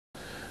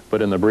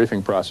But in the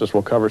briefing process,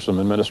 we'll cover some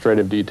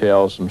administrative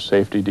details, some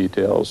safety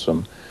details,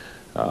 some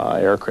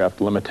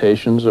aircraft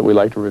limitations that we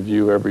like to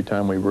review every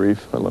time we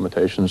brief,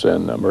 limitations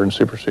and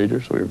emergency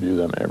procedures. We review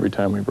them every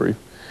time we brief.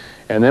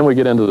 And then we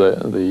get into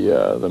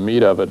the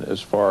meat of it as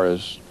far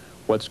as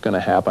what's going to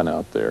happen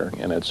out there.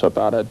 And it's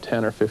about a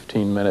 10 or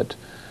 15 minute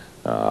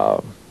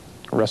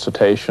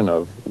recitation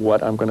of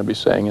what I'm going to be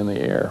saying in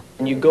the air.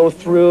 And you go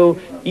through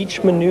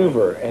each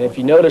maneuver, and if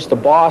you notice, the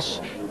boss,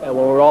 when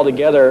we're all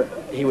together,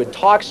 he would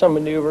talk some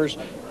maneuvers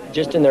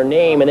just in their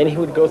name, and then he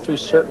would go through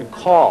certain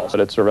calls. But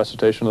it's a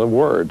recitation of the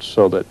words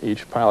so that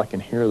each pilot can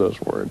hear those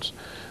words.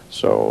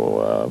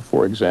 So,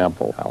 for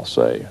example, I'll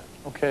say,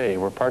 okay,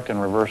 we're parked in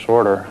reverse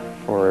order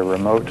for a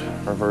remote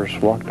reverse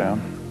walkdown.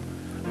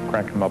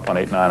 Crank them up on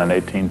 8, 9, and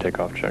 18,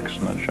 takeoff checks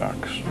and then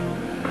chocks.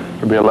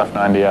 There'll be a left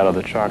 90 out of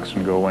the chocks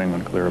and go wing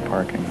when clear of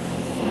parking.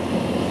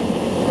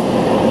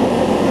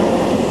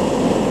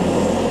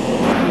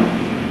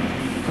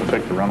 We'll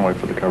take the runway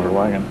for the covered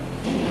wagon.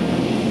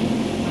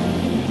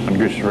 When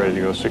Goose is ready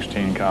to go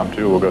 16 com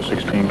 2, we'll go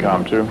 16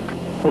 com 2.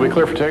 We'll be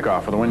clear for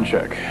takeoff for the wind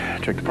check.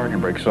 Check the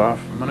parking brakes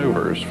off.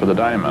 Maneuvers for the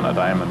diamond, a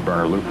diamond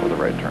burner loop with a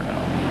right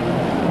turnout.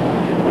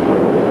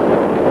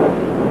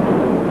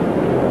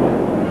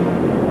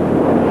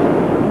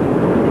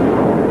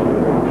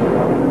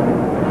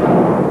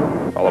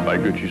 Followed by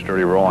Gucci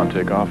sturdy roll on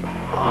takeoff.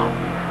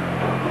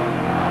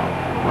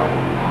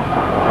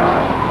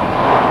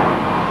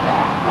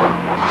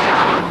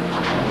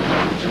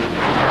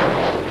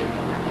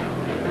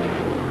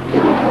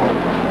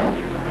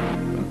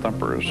 And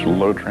Thumper's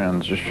low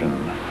transition,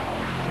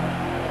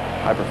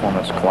 high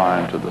performance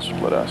climb to the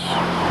split S.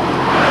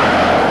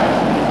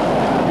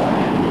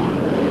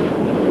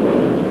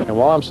 And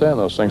while I'm saying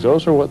those things,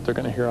 those are what they're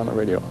going to hear on the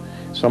radio.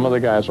 Some of the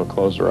guys will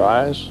close their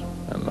eyes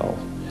and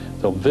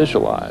they'll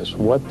visualize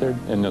what they're,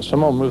 and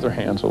some will move their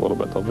hands a little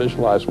bit. They'll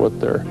visualize what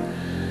they're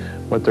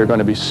going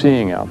to be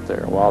seeing out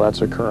there while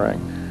that's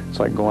occurring. It's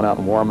like going out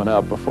and warming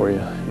up before you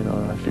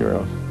know, if you're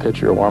a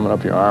pitcher, warming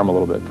up your arm a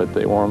little bit, but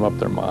they warm up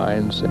their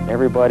minds.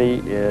 Everybody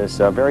is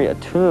very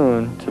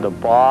attuned to the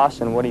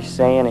boss and what he's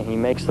saying, and he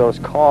makes those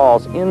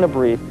calls in the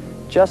brief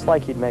just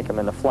like he'd make them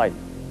in the flight.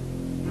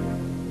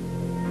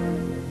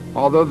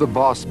 Although the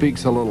boss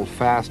speaks a little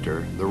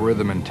faster, the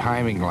rhythm and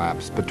timing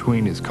lapse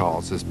between his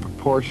calls is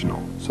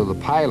proportional, so the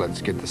pilots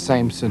get the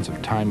same sense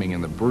of timing in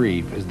the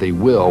brief as they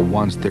will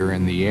once they're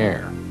in the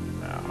air.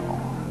 Now,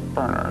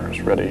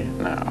 burners ready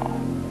now.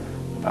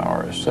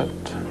 Power is set.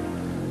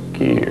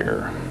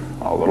 Gear,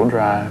 a little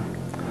drive.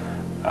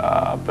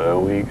 Up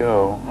we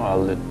go, a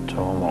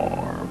little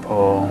more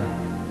pull.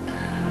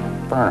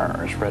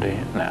 Burners ready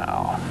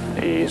now.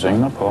 Easing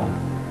the pull.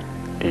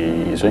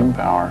 Easing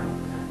power.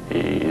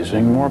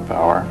 Easing more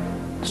power.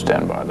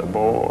 Stand by the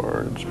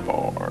boards,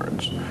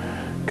 boards.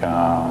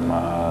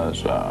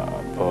 Commas up,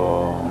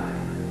 pull.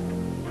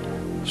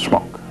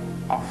 Smoke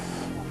off.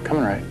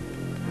 Coming right.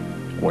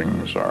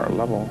 Wings are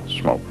level.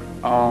 Smoke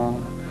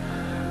on.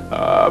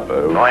 Up we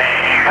go.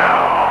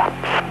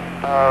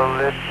 A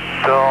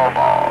little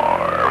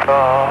more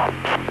pull.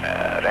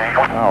 Adding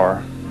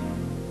power.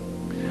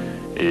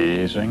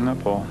 Easing the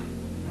pull.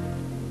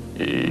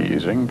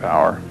 Easing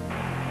power.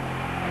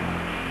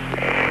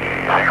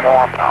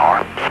 More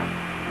power.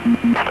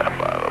 Stand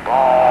by the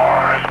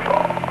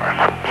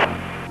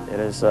boards. It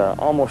is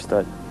almost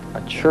a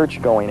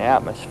church-going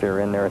atmosphere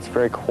in there. It's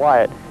very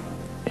quiet.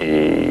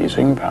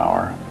 Easing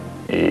power.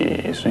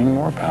 Easing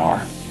more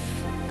power.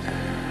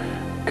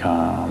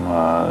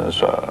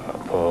 Commas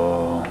up,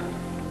 pull.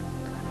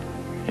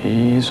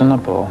 Easing the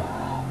pull.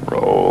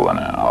 Rolling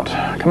out.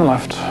 Coming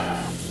left.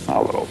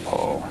 A little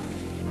pull.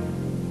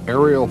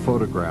 Aerial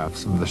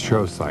photographs of the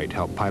show site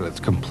help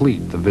pilots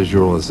complete the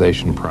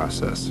visualization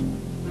process.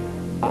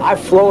 I've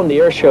flown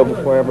the air show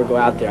before I ever go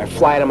out there. I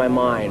fly it in my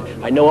mind.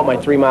 I know what my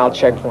 3-mile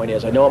checkpoint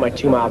is. I know what my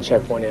 2-mile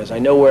checkpoint is. I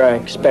know where I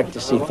expect to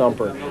see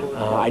Thumper.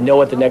 I know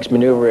what the next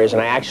maneuver is,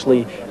 and I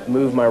actually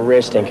move my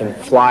wrist and can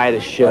fly the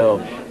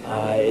show.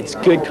 It's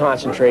good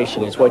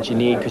concentration. It's what you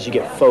need because you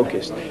get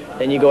focused.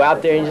 Then you go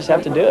out there and you just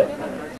have to do it.